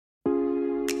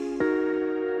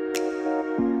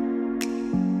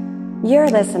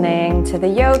You're listening to the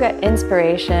Yoga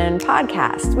Inspiration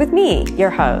Podcast with me,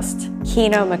 your host,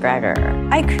 Kino McGregor.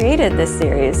 I created this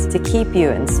series to keep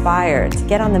you inspired to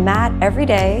get on the mat every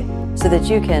day so that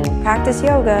you can practice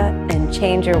yoga and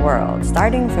change your world,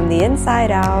 starting from the inside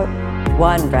out,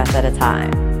 one breath at a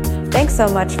time. Thanks so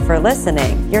much for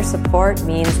listening. Your support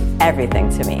means everything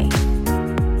to me.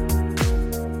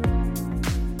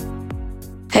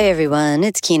 Hey everyone,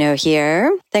 it's Kino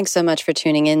here. Thanks so much for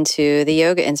tuning into the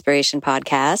Yoga Inspiration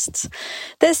Podcast.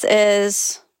 This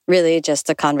is really just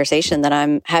a conversation that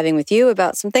I'm having with you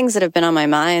about some things that have been on my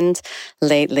mind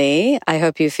lately. I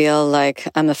hope you feel like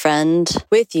I'm a friend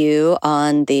with you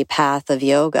on the path of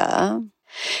yoga.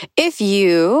 If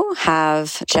you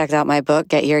have checked out my book,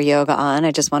 Get Your Yoga On,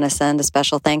 I just want to send a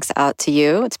special thanks out to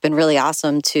you. It's been really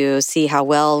awesome to see how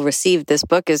well received this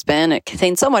book has been. It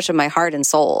contains so much of my heart and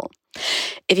soul.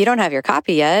 If you don't have your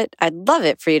copy yet, I'd love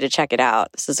it for you to check it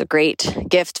out. This is a great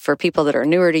gift for people that are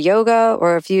newer to yoga,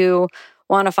 or if you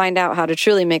want to find out how to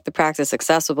truly make the practice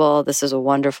accessible, this is a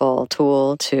wonderful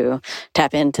tool to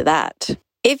tap into that.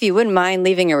 If you wouldn't mind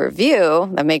leaving a review,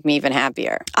 that'd make me even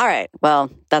happier. All right, well,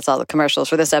 that's all the commercials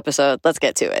for this episode. Let's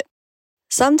get to it.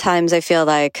 Sometimes I feel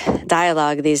like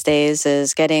dialogue these days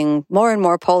is getting more and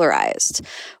more polarized.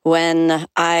 When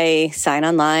I sign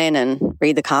online and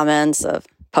read the comments of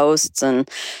posts, and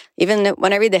even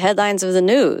when I read the headlines of the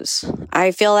news,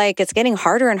 I feel like it's getting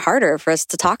harder and harder for us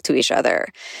to talk to each other.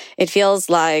 It feels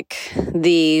like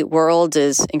the world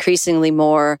is increasingly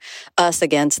more us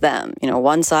against them. You know,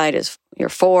 one side is you're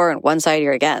for and one side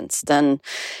you're against. And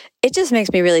it just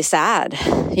makes me really sad.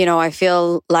 You know, I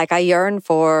feel like I yearn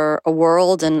for a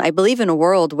world, and I believe in a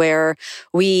world where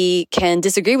we can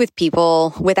disagree with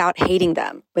people without hating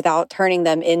them, without turning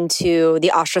them into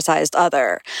the ostracized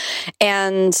other.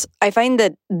 And I find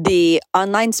that the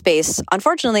online space,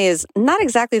 unfortunately, is not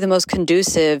exactly the most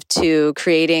conducive to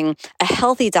creating a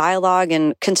healthy dialogue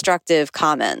and constructive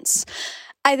comments.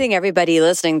 I think everybody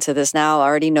listening to this now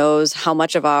already knows how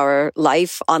much of our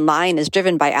life online is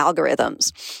driven by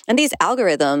algorithms. And these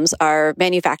algorithms are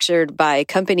manufactured by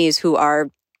companies who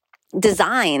are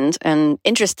designed and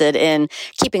interested in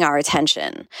keeping our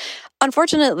attention.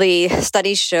 Unfortunately,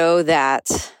 studies show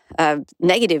that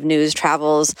negative news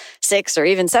travels 6 or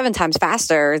even 7 times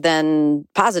faster than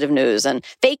positive news, and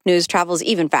fake news travels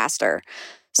even faster.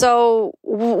 So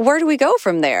where do we go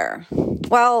from there?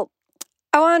 Well,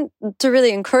 I want to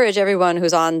really encourage everyone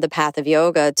who's on the path of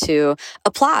yoga to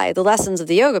apply the lessons of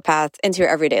the yoga path into your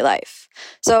everyday life.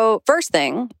 So first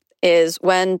thing is,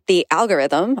 when the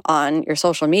algorithm on your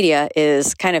social media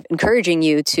is kind of encouraging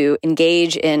you to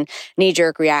engage in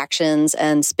knee-jerk reactions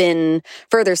and spin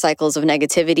further cycles of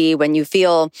negativity, when you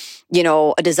feel,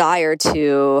 a desire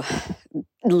to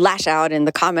lash out in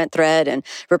the comment thread and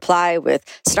reply with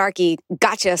snarky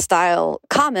gotcha style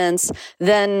comments,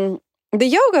 then the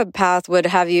yoga path would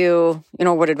have you,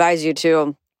 would advise you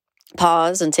to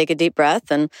pause and take a deep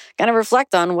breath and kind of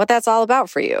reflect on what that's all about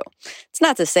for you. It's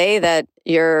not to say that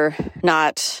you're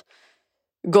not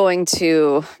going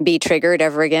to be triggered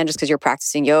ever again just because you're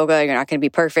practicing yoga. You're not going to be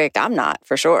perfect. I'm not,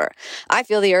 for sure. I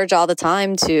feel the urge all the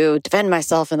time to defend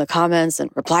myself in the comments and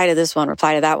reply to this one,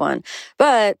 reply to that one.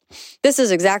 But this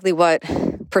is exactly what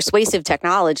persuasive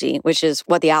technology, which is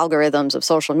what the algorithms of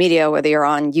social media, whether you're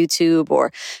on YouTube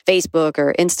or Facebook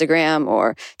or Instagram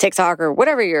or TikTok or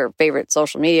whatever your favorite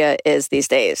social media is these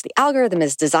days, the algorithm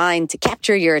is designed to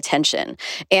capture your attention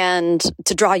and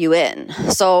to draw you in.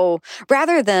 So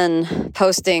rather than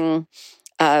posting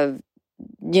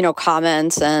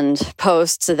comments and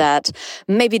posts that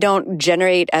maybe don't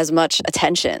generate as much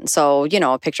attention. So,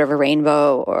 a picture of a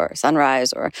rainbow or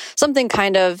sunrise or something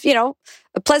kind of,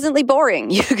 pleasantly boring,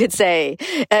 you could say,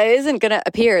 isn't going to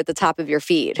appear at the top of your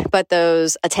feed. But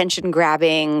those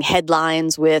attention-grabbing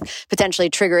headlines with potentially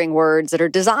triggering words that are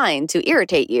designed to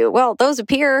irritate you, well, those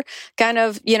appear kind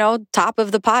of, top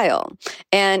of the pile.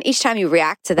 And each time you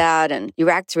react to that and you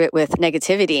react to it with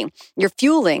negativity, you're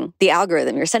fueling the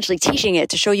algorithm. You're essentially teaching it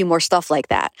to show you more stuff like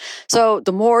that. So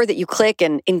the more that you click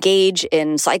and engage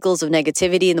in cycles of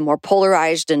negativity, and the more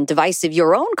polarized and divisive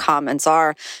your own comments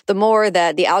are, the more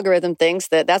that the algorithm thinks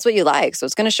that that's what you like. So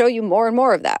it's going to show you more and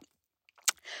more of that.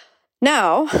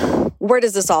 Now, where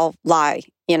does this all lie?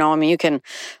 You can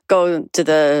go to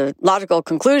the logical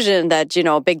conclusion that,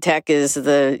 big tech is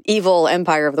the evil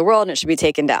empire of the world and it should be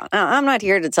taken down. Now, I'm not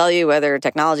here to tell you whether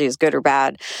technology is good or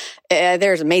bad.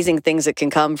 There's amazing things that can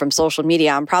come from social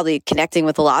media. I'm probably connecting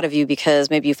with a lot of you because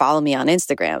maybe you follow me on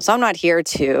Instagram. So I'm not here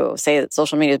to say that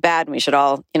social media is bad and we should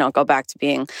all, go back to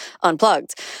being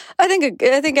unplugged. I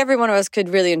think every one of us could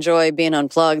really enjoy being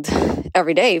unplugged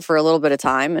every day for a little bit of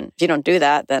time. And if you don't do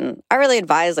that, then I really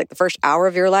advise like the first hour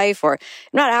of your life, or if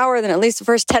not hour, then at least the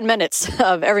first 10 minutes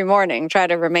of every morning, try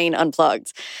to remain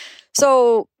unplugged.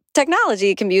 So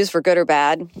technology can be used for good or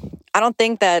bad. I don't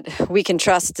think that we can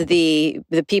trust the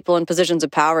people in positions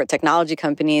of power at technology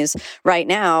companies right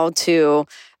now to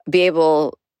be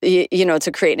able,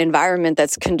 to create an environment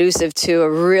that's conducive to a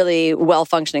really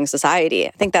well-functioning society.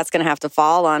 I think that's going to have to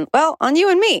fall on you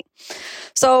and me.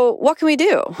 So what can we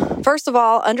do? First of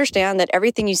all, understand that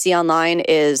everything you see online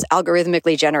is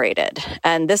algorithmically generated.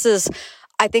 And this is,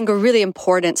 I think, a really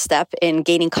important step in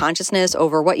gaining consciousness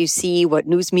over what you see, what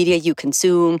news media you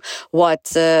consume,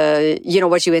 what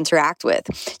you interact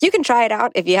with. You can try it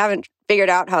out if you haven't figured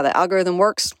out how the algorithm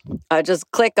works.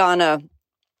 Just click on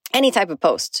any type of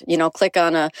post, click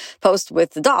on a post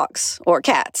with dogs or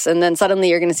cats, and then suddenly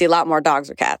you're going to see a lot more dogs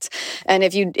or cats. And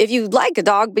if you like a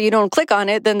dog, but you don't click on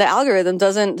it, then the algorithm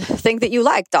doesn't think that you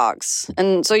like dogs.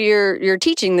 And so you're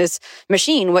teaching this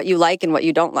machine what you like and what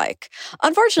you don't like.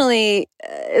 Unfortunately,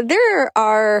 there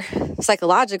are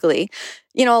psychologically,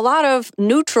 a lot of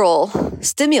neutral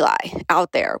stimuli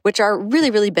out there, which are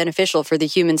really, really beneficial for the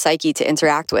human psyche to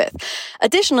interact with.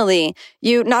 Additionally,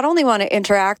 you not only want to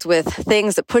interact with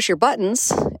things that push your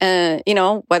buttons,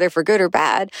 whether for good or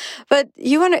bad, but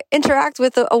you want to interact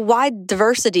with a wide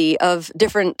diversity of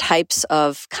different types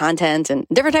of content and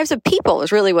different types of people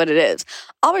is really what it is.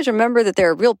 Always remember that there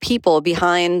are real people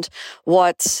behind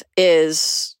what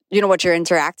is, what you're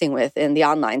interacting with in the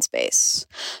online space.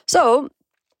 So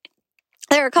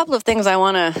there are a couple of things I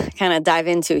want to kind of dive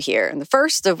into here. And the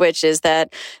first of which is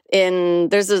that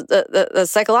there's a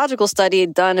psychological study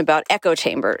done about echo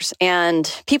chambers and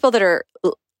people that are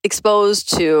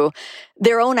exposed to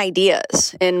their own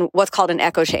ideas in what's called an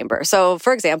echo chamber. So,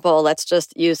 for example, let's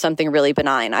just use something really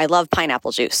benign. I love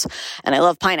pineapple juice and I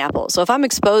love pineapples. So if I'm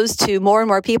exposed to more and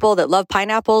more people that love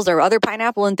pineapples or other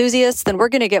pineapple enthusiasts, then we're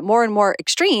going to get more and more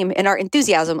extreme in our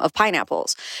enthusiasm of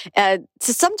pineapples.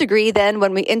 To some degree, then,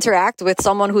 when we interact with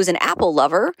someone who's an apple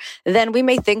lover, then we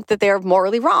may think that they're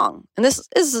morally wrong. And this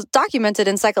is documented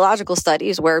in psychological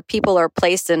studies where people are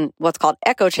placed in what's called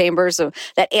echo chambers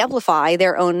that amplify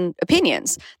their own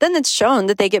opinions. Then it's shown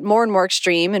that they get more and more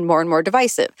extreme and more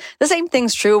divisive. The same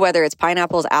thing's true whether it's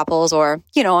pineapples, apples, or,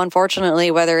 unfortunately,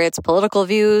 whether it's political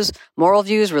views, moral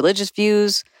views, religious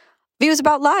views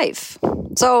about life.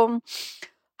 So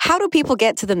how do people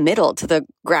get to the middle, to the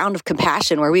ground of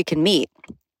compassion where we can meet?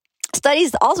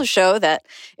 Studies also show that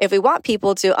if we want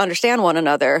people to understand one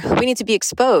another, we need to be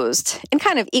exposed in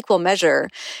kind of equal measure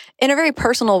in a very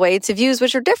personal way to views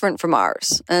which are different from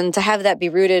ours, and to have that be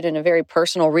rooted in a very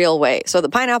personal, real way. So the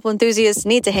pineapple enthusiasts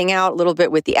need to hang out a little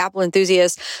bit with the apple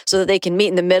enthusiasts so that they can meet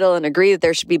in the middle and agree that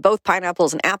there should be both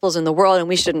pineapples and apples in the world, and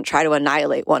we shouldn't try to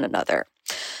annihilate one another.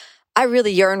 I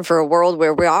really yearn for a world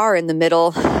where we are in the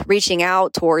middle, reaching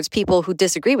out towards people who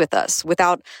disagree with us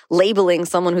without labeling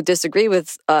someone who disagrees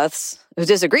with us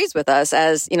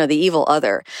as, the evil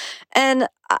other. And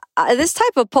this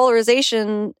type of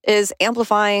polarization is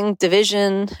amplifying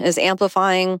division, is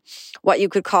amplifying what you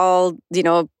could call,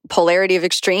 polarity of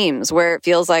extremes, where it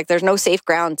feels like there's no safe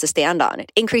ground to stand on.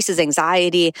 It increases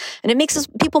anxiety and it makes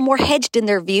people more hedged in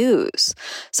their views.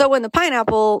 So when the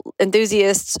pineapple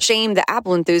enthusiasts shame the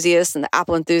apple enthusiasts and the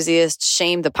apple enthusiasts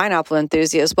shame the pineapple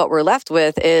enthusiasts, what we're left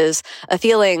with is a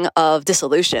feeling of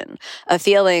dissolution, a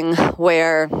feeling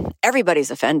where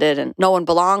everybody's offended and no one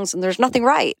belongs and there's nothing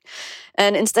right.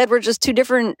 And instead, we're just two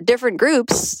different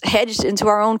groups hedged into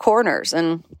our own corners.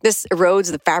 And this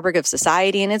erodes the fabric of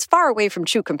society, and it's far away from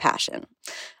true compassion.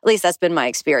 At least that's been my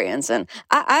experience. And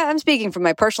I'm speaking from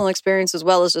my personal experience as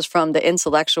well as just from the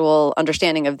intellectual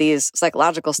understanding of these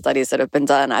psychological studies that have been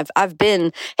done. I've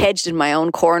been hedged in my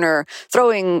own corner,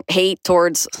 throwing hate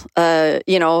towards, other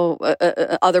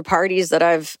parties that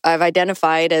I've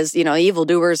identified as,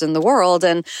 evildoers in the world,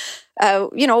 and,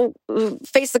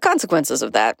 face the consequences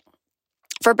of that,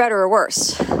 for better or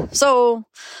worse. So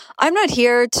I'm not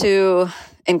here to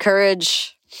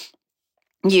encourage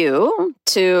you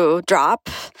to drop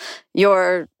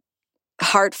your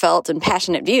heartfelt and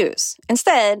passionate views.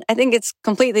 Instead, I think it's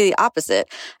completely the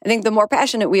opposite. I think the more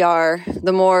passionate we are,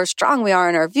 the more strong we are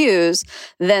in our views,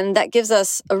 then that gives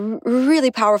us a really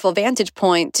powerful vantage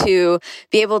point to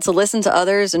be able to listen to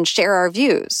others and share our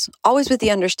views, always with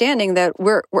the understanding that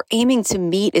we're aiming to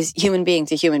meet as human being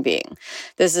to human being.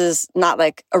 This is not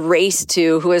like a race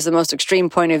to who has the most extreme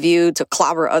point of view to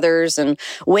clobber others and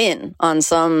win on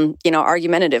some,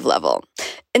 argumentative level.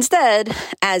 Instead,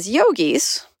 as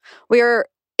yogis, we are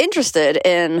interested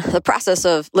in the process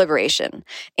of liberation.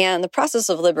 And the process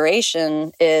of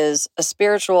liberation is a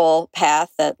spiritual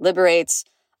path that liberates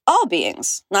all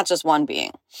beings, not just one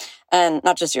being, and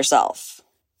not just yourself.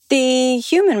 The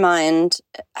human mind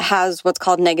has what's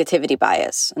called negativity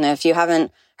bias. And if you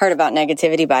haven't heard about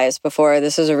negativity bias before,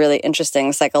 this is a really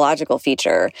interesting psychological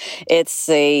feature. It's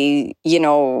a,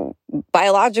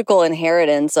 biological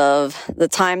inheritance of the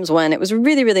times when it was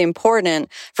really, really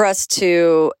important for us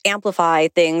to amplify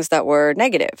things that were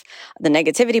negative. The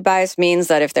negativity bias means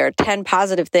that if there are 10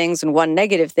 positive things and one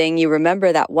negative thing, you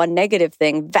remember that one negative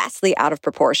thing vastly out of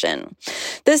proportion.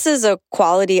 This is a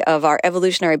quality of our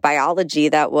evolutionary biology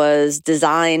that was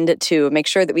designed to make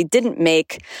sure that we didn't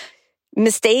make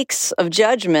mistakes of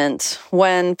judgment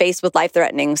when faced with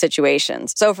life-threatening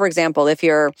situations. So, for example, if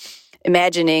you're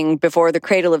imagining before the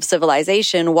cradle of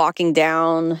civilization walking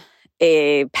down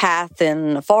a path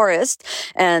in a forest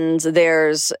and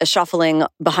there's a shuffling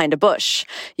behind a bush,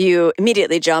 you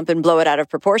immediately jump and blow it out of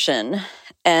proportion.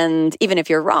 And even if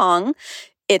you're wrong,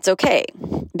 it's okay,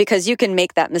 because you can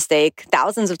make that mistake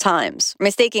thousands of times,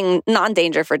 mistaking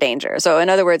non-danger for danger. So in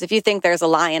other words, if you think there's a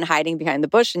lion hiding behind the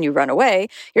bush and you run away,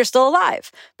 you're still alive.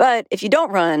 But if you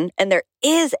don't run and there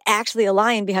is actually a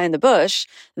lion behind the bush,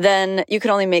 then you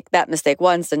can only make that mistake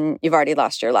once and you've already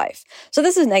lost your life. So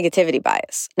this is negativity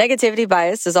bias. Negativity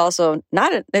bias is also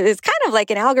it's kind of like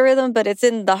an algorithm, but it's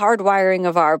in the hardwiring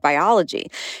of our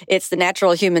biology. It's the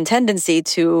natural human tendency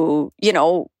to,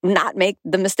 not make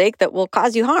the mistake that will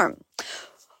cause you harm.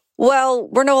 Well,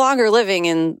 we're no longer living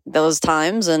in those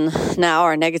times, and now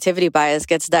our negativity bias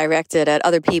gets directed at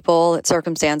other people, at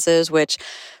circumstances, which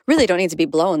really don't need to be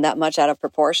blown that much out of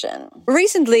proportion.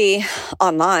 Recently,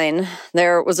 online,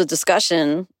 there was a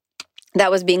discussion that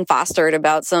was being fostered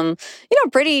about some,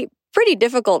 pretty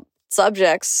difficult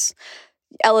subjects,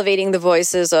 elevating the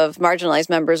voices of marginalized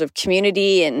members of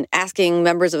community and asking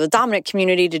members of the dominant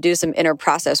community to do some inner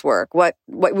process work, what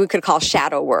we could call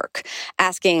shadow work,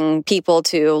 asking people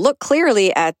to look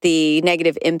clearly at the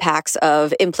negative impacts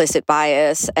of implicit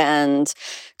bias and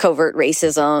covert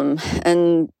racism.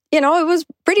 And, it was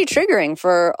pretty triggering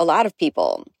for a lot of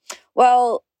people.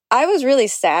 Well, I was really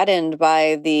saddened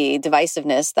by the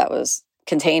divisiveness that was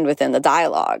contained within the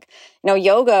dialogue.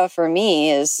 Yoga for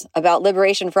me is about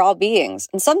liberation for all beings.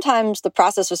 And sometimes the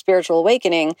process of spiritual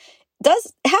awakening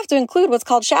does have to include what's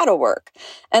called shadow work.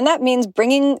 And that means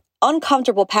bringing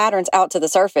uncomfortable patterns out to the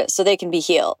surface so they can be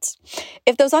healed.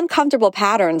 If those uncomfortable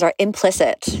patterns are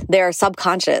implicit, they're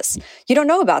subconscious, you don't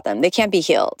know about them, they can't be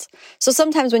healed. So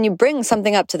sometimes when you bring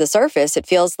something up to the surface, it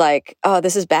feels like, oh,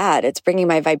 this is bad, it's bringing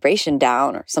my vibration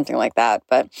down or something like that.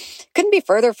 But it couldn't be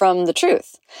further from the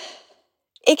truth.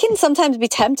 It can sometimes be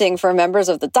tempting for members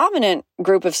of the dominant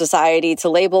group of society to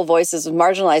label voices of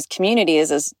marginalized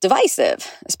communities as divisive,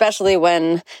 especially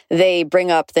when they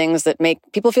bring up things that make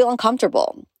people feel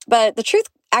uncomfortable. But the truth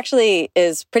actually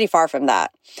is pretty far from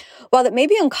that. While it may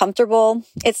be uncomfortable,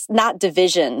 it's not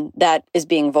division that is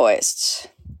being voiced.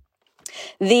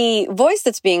 The voice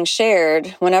that's being shared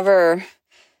whenever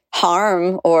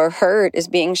harm or hurt is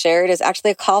being shared is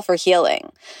actually a call for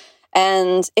healing.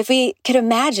 And if we could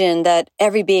imagine that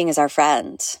every being is our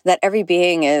friend, that every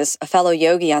being is a fellow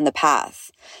yogi on the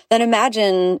path, then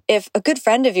imagine if a good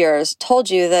friend of yours told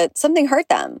you that something hurt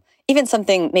them, even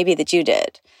something maybe that you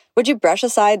did. Would you brush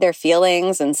aside their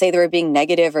feelings and say they were being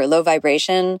negative or low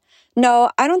vibration? No,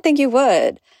 I don't think you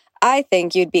would. I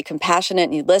think you'd be compassionate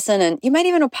and you'd listen, and you might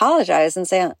even apologize and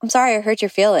say, I'm sorry I hurt your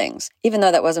feelings, even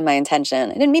though that wasn't my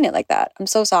intention. I didn't mean it like that. I'm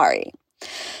so sorry.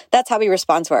 That's how we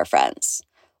respond to our friends.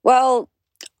 Well,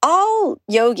 all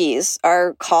yogis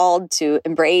are called to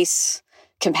embrace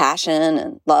compassion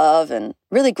and love and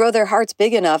really grow their hearts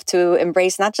big enough to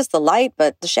embrace not just the light,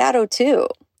 but the shadow too.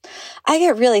 I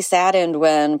get really saddened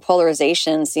when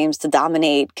polarization seems to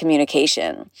dominate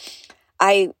communication.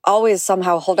 I always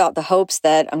somehow hold out the hopes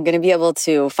that I'm going to be able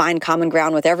to find common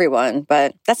ground with everyone,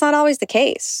 but that's not always the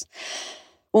case.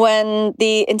 When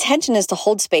the intention is to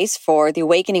hold space for the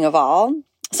awakening of all,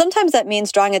 sometimes that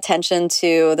means drawing attention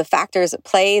to the factors at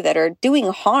play that are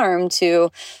doing harm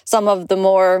to some of the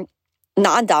more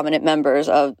non-dominant members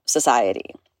of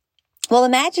society. Well,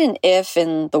 imagine if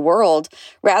in the world,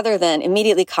 rather than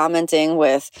immediately commenting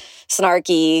with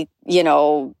snarky,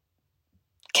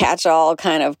 catch-all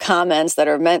kind of comments that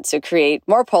are meant to create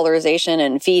more polarization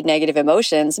and feed negative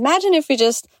emotions, imagine if we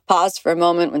just paused for a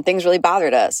moment when things really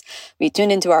bothered us. We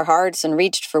tuned into our hearts and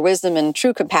reached for wisdom and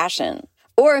true compassion.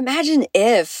 Or imagine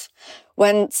if,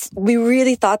 when we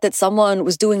really thought that someone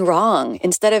was doing wrong,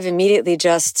 instead of immediately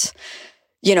just,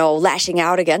 lashing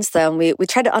out against them, we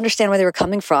tried to understand where they were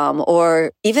coming from,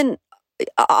 or even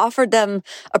offered them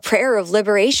a prayer of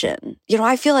liberation.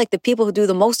 I feel like the people who do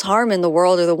the most harm in the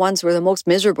world are the ones who are the most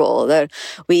miserable, that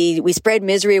we spread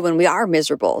misery when we are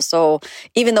miserable. So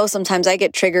even though sometimes I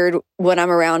get triggered when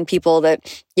I'm around people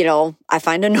that, I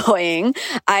find annoying,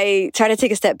 I try to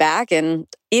take a step back and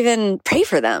even pray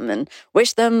for them and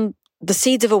wish them the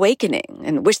seeds of awakening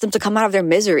and wish them to come out of their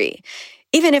misery.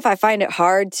 Even if I find it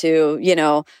hard to,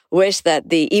 wish that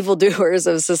the evildoers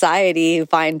of society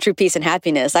find true peace and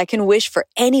happiness, I can wish for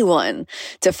anyone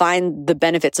to find the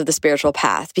benefits of the spiritual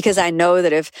path, because I know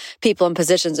that if people in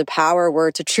positions of power were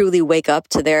to truly wake up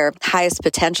to their highest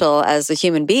potential as a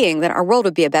human being, then our world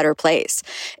would be a better place.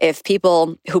 If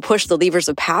people who push the levers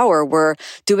of power were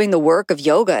doing the work of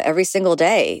yoga every single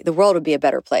day, the world would be a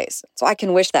better place. So I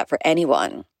can wish that for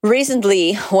anyone.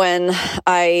 Recently, when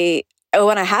I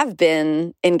have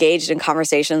been engaged in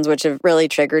conversations which have really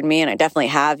triggered me, and I definitely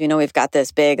have, we've got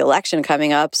this big election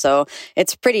coming up, so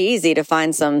it's pretty easy to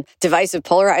find some divisive,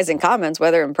 polarizing comments,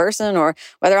 whether in person or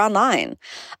whether online.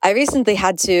 I recently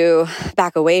had to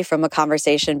back away from a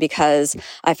conversation because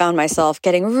I found myself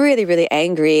getting really, really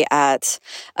angry at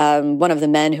one of the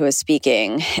men who was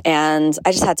speaking, and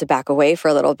I just had to back away for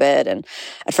a little bit. And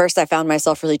at first I found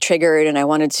myself really triggered, and I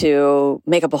wanted to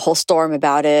make up a whole storm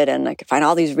about it, and I could find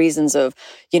all these reasons of,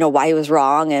 why he was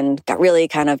wrong, and got really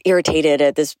kind of irritated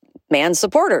at this man's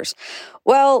supporters.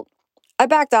 Well, I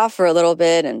backed off for a little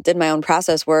bit and did my own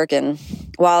process work. And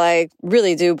while I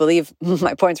really do believe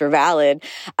my points were valid,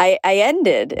 I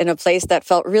ended in a place that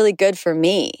felt really good for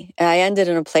me. And I ended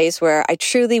in a place where I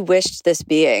truly wished this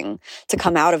being to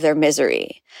come out of their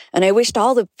misery. And I wished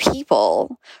all the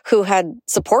people who had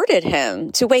supported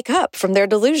him to wake up from their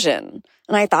delusion.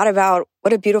 And I thought about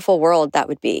what a beautiful world that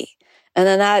would be. And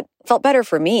then that felt better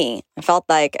for me. I felt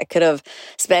like I could have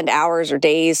spent hours or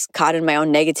days caught in my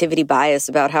own negativity bias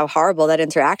about how horrible that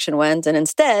interaction went. And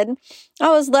instead, I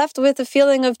was left with a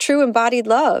feeling of true embodied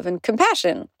love and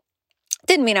compassion.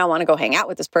 Didn't mean I want to go hang out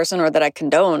with this person or that I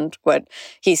condoned what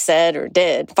he said or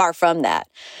did. Far from that.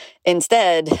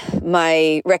 Instead,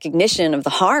 my recognition of the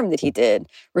harm that he did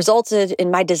resulted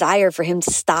in my desire for him to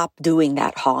stop doing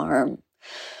that harm.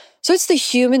 So it's the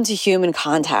human-to-human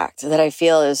contact that I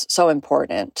feel is so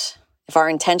important. If our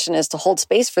intention is to hold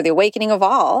space for the awakening of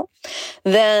all,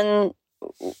 then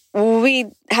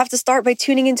we have to start by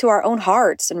tuning into our own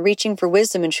hearts and reaching for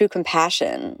wisdom and true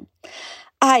compassion.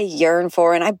 I yearn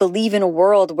for and I believe in a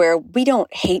world where we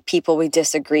don't hate people we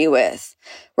disagree with,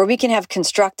 where we can have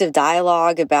constructive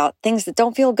dialogue about things that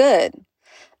don't feel good.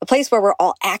 A place where we're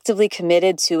all actively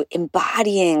committed to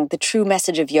embodying the true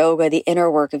message of yoga, the inner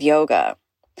work of yoga.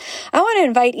 I want to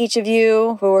invite each of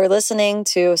you who are listening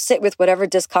to sit with whatever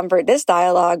discomfort this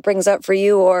dialogue brings up for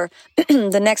you, or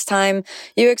the next time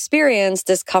you experience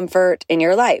discomfort in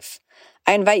your life.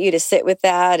 I invite you to sit with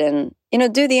that and,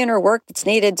 do the inner work that's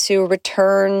needed to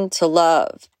return to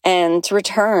love and to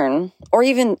return or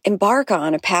even embark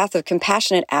on a path of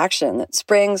compassionate action that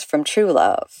springs from true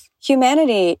love.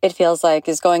 Humanity, it feels like,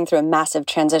 is going through a massive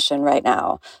transition right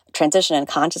now, a transition in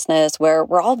consciousness where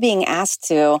we're all being asked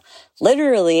to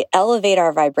literally elevate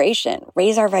our vibration,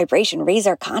 raise our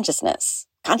consciousness.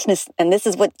 And this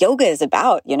is what yoga is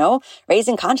about,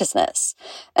 raising consciousness.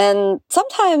 And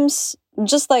sometimes,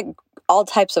 just like all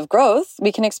types of growth,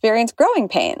 we can experience growing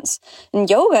pains. And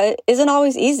yoga isn't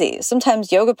always easy.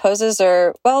 Sometimes yoga poses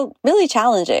are, really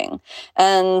challenging.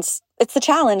 And it's the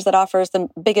challenge that offers the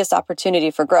biggest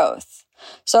opportunity for growth.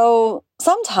 So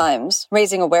sometimes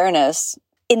raising awareness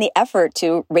in the effort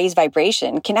to raise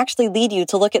vibration can actually lead you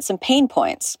to look at some pain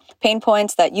points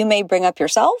that you may bring up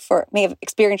yourself or may have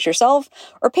experienced yourself,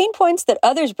 or pain points that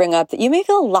others bring up that you may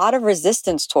feel a lot of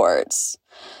resistance towards.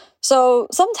 So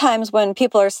sometimes when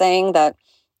people are saying that,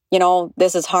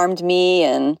 this has harmed me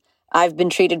and I've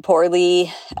been treated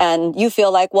poorly, and you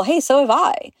feel like, well, hey, so have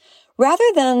I. Rather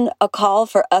than a call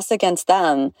for us against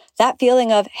them, that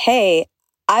feeling of, hey,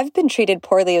 I've been treated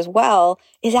poorly as well,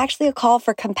 is actually a call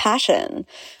for compassion.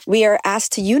 We are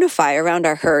asked to unify around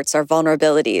our hurts, our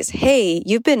vulnerabilities. Hey,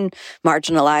 you've been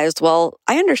marginalized. Well,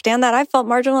 I understand that. I felt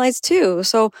marginalized too.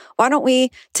 So why don't we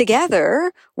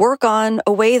together work on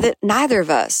a way that neither of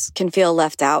us can feel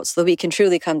left out so that we can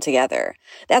truly come together?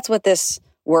 That's what this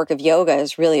work of yoga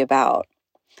is really about.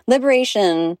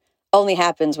 Liberation only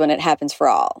happens when it happens for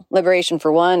all. Liberation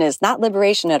for one is not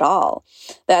liberation at all.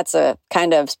 That's a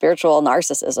kind of spiritual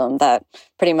narcissism that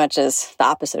pretty much is the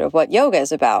opposite of what yoga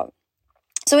is about.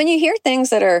 So when you hear things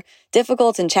that are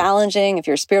difficult and challenging, if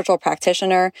you're a spiritual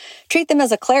practitioner, treat them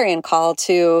as a clarion call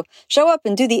to show up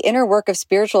and do the inner work of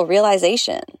spiritual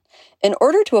realization. In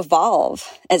order to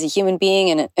evolve as a human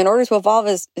being and in order to evolve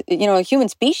as, a human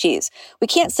species, we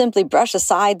can't simply brush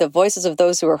aside the voices of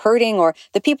those who are hurting or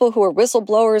the people who are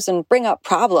whistleblowers and bring up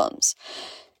problems.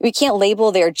 We can't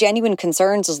label their genuine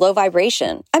concerns as low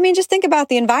vibration. I mean, just think about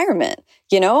the environment,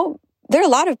 There are a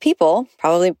lot of people,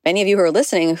 probably many of you who are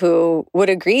listening, who would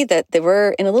agree that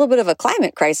we're in a little bit of a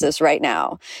climate crisis right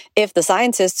now. If the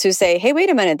scientists who say, hey, wait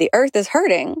a minute, the earth is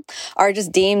hurting, are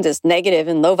just deemed as negative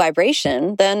and low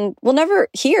vibration, then we'll never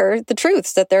hear the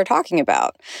truths that they're talking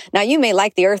about. Now, you may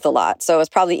like the earth a lot, so it's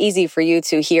probably easy for you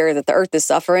to hear that the earth is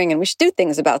suffering and we should do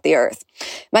things about the earth.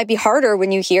 It might be harder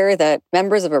when you hear that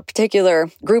members of a particular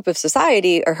group of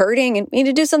society are hurting and need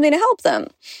to do something to help them.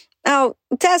 Now,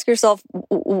 to ask yourself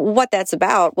what that's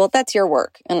about, well, that's your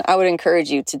work, and I would encourage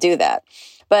you to do that.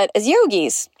 But as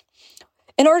yogis,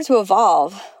 in order to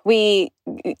evolve, we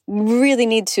really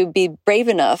need to be brave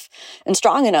enough and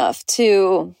strong enough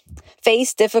to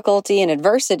face difficulty and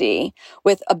adversity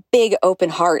with a big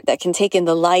open heart that can take in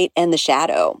the light and the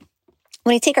shadow.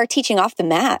 When we take our teaching off the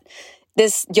mat,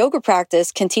 this yoga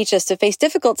practice can teach us to face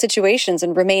difficult situations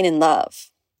and remain in love.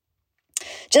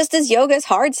 Just as yoga is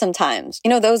hard sometimes,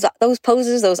 those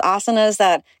poses, those asanas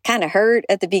that kind of hurt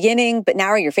at the beginning, but now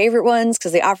are your favorite ones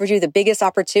because they offered you the biggest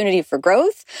opportunity for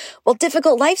growth. Well,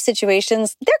 difficult life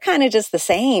situations, they're kind of just the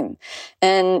same.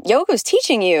 And yoga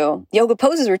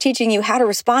poses were teaching you how to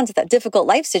respond to that difficult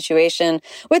life situation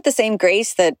with the same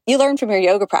grace that you learned from your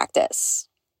yoga practice.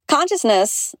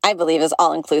 Consciousness, I believe, is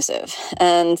all-inclusive,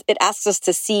 and it asks us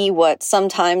to see what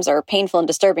sometimes are painful and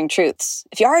disturbing truths.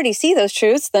 If you already see those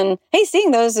truths, then, hey,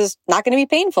 seeing those is not going to be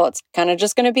painful. It's kind of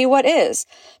just going to be what is.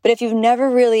 But if you've never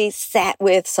really sat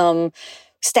with some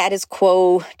status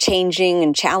quo changing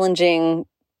and challenging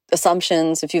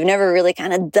assumptions, if you've never really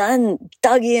kind of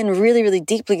dug in really, really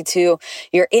deeply to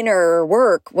your inner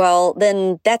work, well,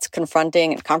 then that's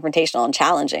confronting and confrontational and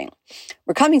challenging.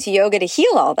 We're coming to yoga to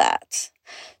heal all that.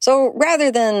 So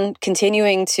rather than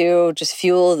continuing to just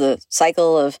fuel the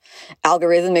cycle of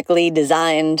algorithmically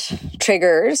designed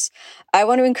triggers, I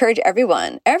want to encourage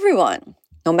everyone,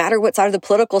 no matter what side of the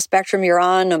political spectrum you're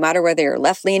on, no matter whether you're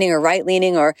left-leaning or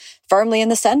right-leaning or firmly in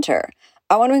the center,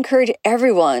 I want to encourage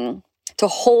everyone to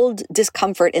hold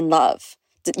discomfort in love.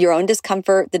 Your own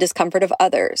discomfort, the discomfort of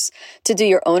others, to do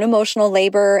your own emotional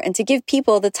labor, and to give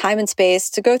people the time and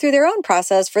space to go through their own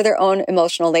process for their own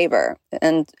emotional labor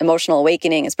and emotional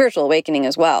awakening and spiritual awakening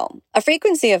as well. A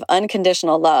frequency of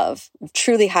unconditional love, of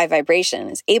truly high vibration,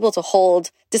 is able to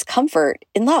hold discomfort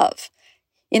in love.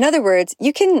 In other words,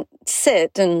 you can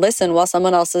sit and listen while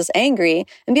someone else is angry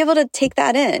and be able to take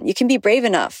that in. You can be brave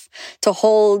enough to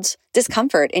hold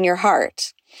discomfort in your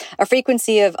heart. A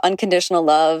frequency of unconditional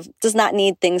love does not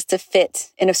need things to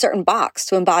fit in a certain box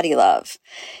to embody love.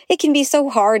 It can be so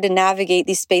hard to navigate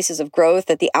these spaces of growth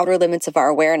at the outer limits of our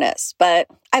awareness, but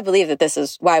I believe that this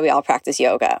is why we all practice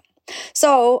yoga.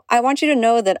 So I want you to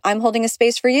know that I'm holding a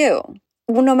space for you,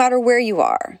 no matter where you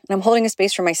are. And I'm holding a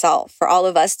space for myself, for all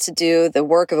of us to do the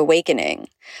work of awakening.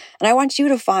 And I want you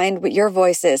to find what your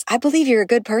voice is. I believe you're a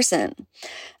good person.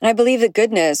 And I believe that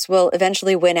goodness will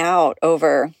eventually win out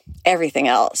over everything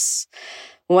else.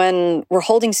 When we're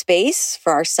holding space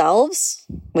for ourselves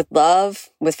with love,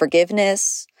 with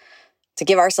forgiveness, to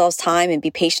give ourselves time and be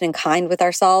patient and kind with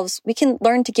ourselves, we can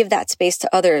learn to give that space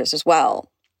to others as well.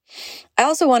 I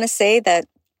also want to say that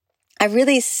I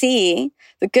really see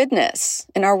the goodness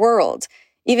in our world,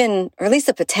 or at least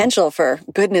the potential for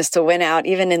goodness to win out,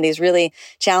 even in these really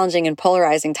challenging and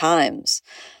polarizing times.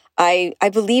 I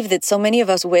believe that so many of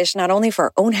us wish not only for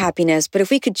our own happiness, but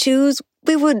if we could choose,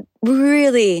 we would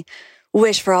really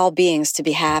wish for all beings to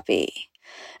be happy.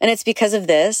 And it's because of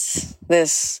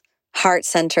this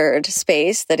heart-centered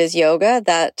space that is yoga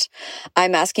that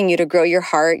I'm asking you to grow your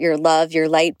heart, your love, your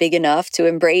light big enough to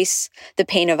embrace the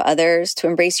pain of others, to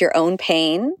embrace your own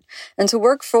pain, and to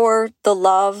work for the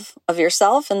love of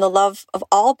yourself and the love of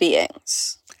all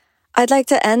beings. I'd like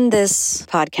to end this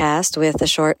podcast with a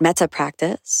short metta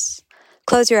practice.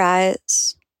 Close your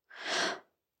eyes.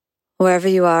 Wherever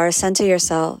you are, center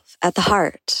yourself at the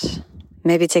heart.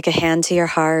 Maybe take a hand to your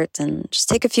heart and just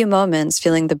take a few moments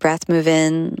feeling the breath move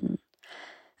in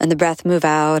and the breath move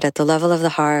out at the level of the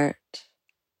heart.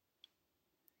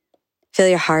 Feel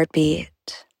your heartbeat.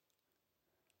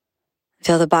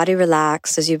 Feel the body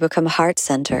relax as you become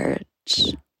heart-centered.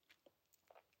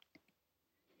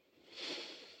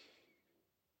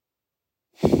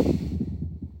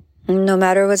 No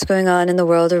matter what's going on in the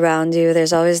world around you,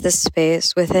 there's always this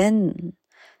space within,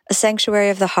 a sanctuary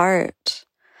of the heart,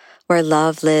 where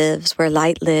love lives, where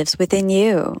light lives within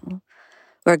you,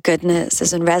 where goodness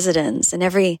is in residence in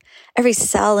every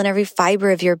cell and every fiber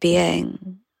of your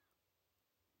being.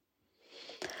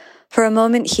 For a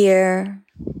moment here,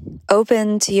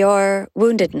 open to your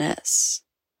woundedness,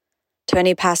 to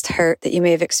any past hurt that you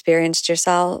may have experienced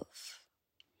yourself.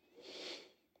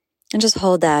 And just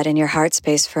hold that in your heart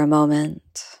space for a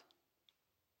moment.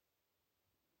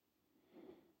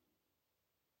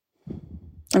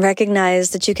 And recognize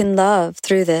that you can love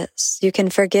through this. You can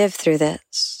forgive through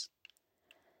this.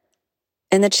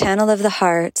 In the channel of the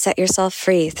heart, set yourself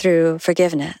free through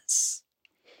forgiveness.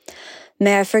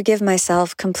 May I forgive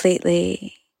myself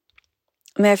completely.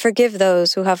 May I forgive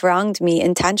those who have wronged me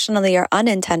intentionally or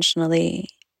unintentionally.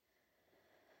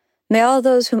 May all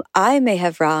those whom I may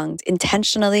have wronged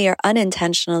intentionally or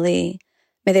unintentionally,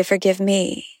 may they forgive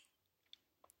me.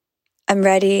 I'm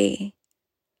ready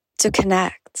to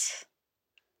connect.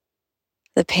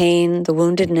 The pain, the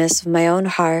woundedness of my own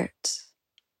heart,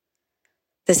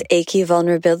 this achy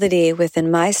vulnerability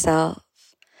within myself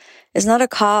is not a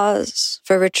cause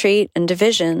for retreat and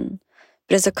division,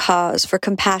 but is a cause for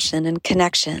compassion and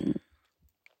connection.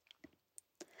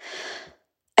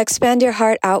 Expand your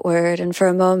heart outward and for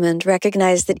a moment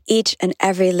recognize that each and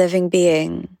every living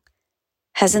being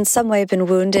has in some way been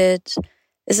wounded,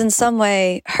 is in some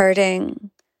way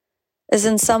hurting, is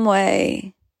in some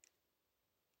way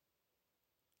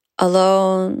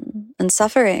alone and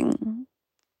suffering.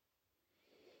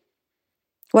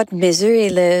 What misery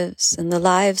lives in the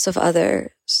lives of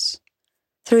others.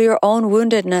 Through your own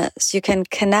woundedness, you can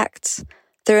connect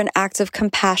through an act of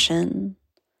compassion.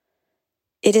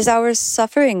 It is our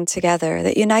suffering together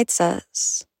that unites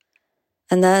us.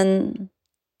 And then,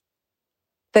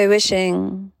 by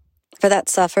wishing for that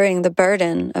suffering, the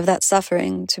burden of that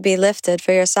suffering to be lifted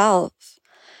for yourself,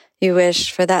 you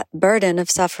wish for that burden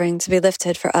of suffering to be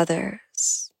lifted for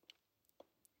others.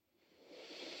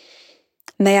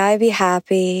 May I be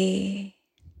happy.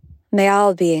 May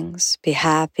all beings be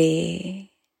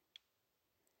happy.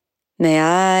 May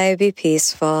I be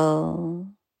peaceful.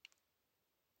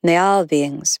 May all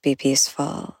beings be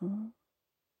peaceful.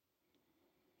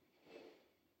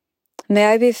 May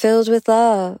I be filled with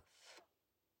love.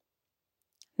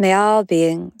 May all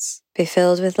beings be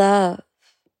filled with love.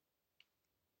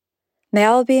 May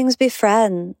all beings be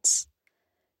friends.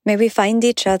 May we find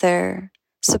each other,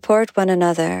 support one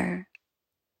another.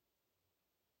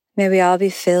 May we all be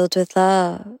filled with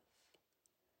love.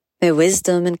 May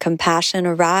wisdom and compassion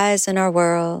arise in our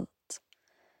world.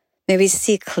 May we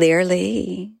see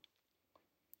clearly.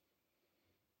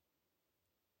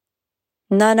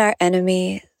 None are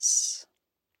enemies.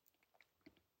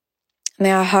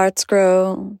 May our hearts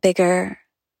grow bigger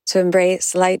to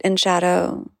embrace light and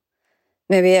shadow.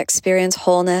 May we experience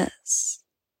wholeness.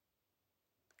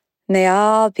 May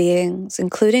all beings,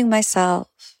 including myself,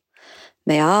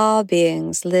 may all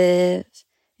beings live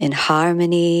in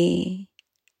harmony,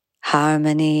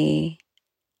 harmony,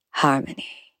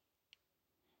 harmony.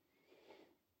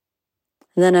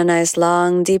 Then a nice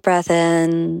long deep breath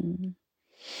in.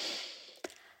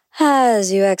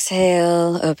 As you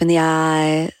exhale, open the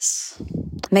eyes.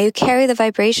 May you carry the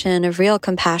vibration of real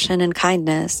compassion and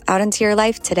kindness out into your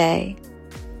life today.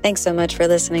 Thanks so much for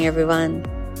listening, everyone.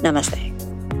 Namaste.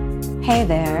 Hey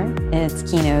there, it's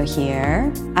Kino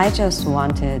here. I just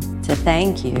wanted to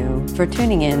thank you for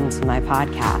tuning in to my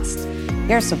podcast.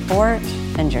 Your support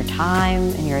and your time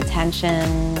and your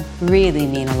attention really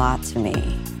mean a lot to me.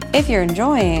 If you're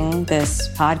enjoying this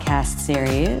podcast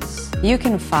series, you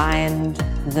can find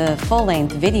the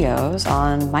full-length videos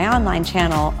on my online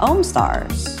channel,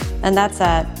 OmStars, and that's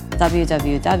at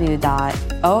www.omstars.com.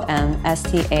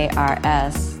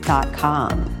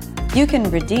 You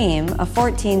can redeem a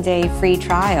 14-day free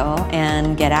trial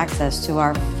and get access to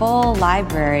our full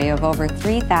library of over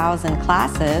 3,000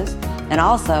 classes and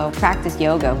also practice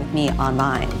yoga with me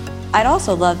online. I'd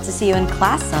also love to see you in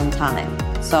class sometime.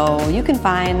 So you can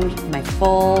find my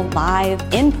full live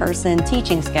in-person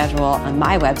teaching schedule on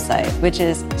my website, which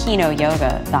is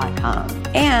kinoyoga.com.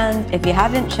 And if you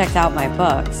haven't checked out my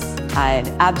books, I'd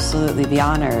absolutely be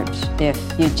honored if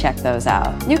you'd check those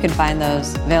out. You can find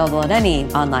those available at any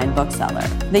online bookseller.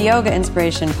 The Yoga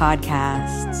Inspiration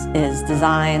Podcast is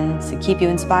designed to keep you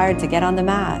inspired to get on the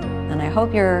mat. And I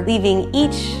hope you're leaving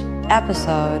each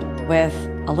episode with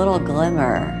a little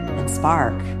glimmer and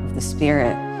spark of the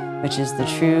spirit, which is the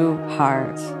true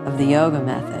heart of the yoga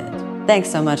method. Thanks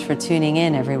so much for tuning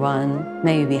in, everyone.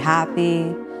 May you be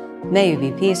happy. May you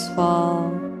be peaceful.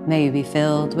 May you be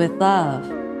filled with love.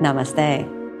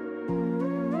 Namaste.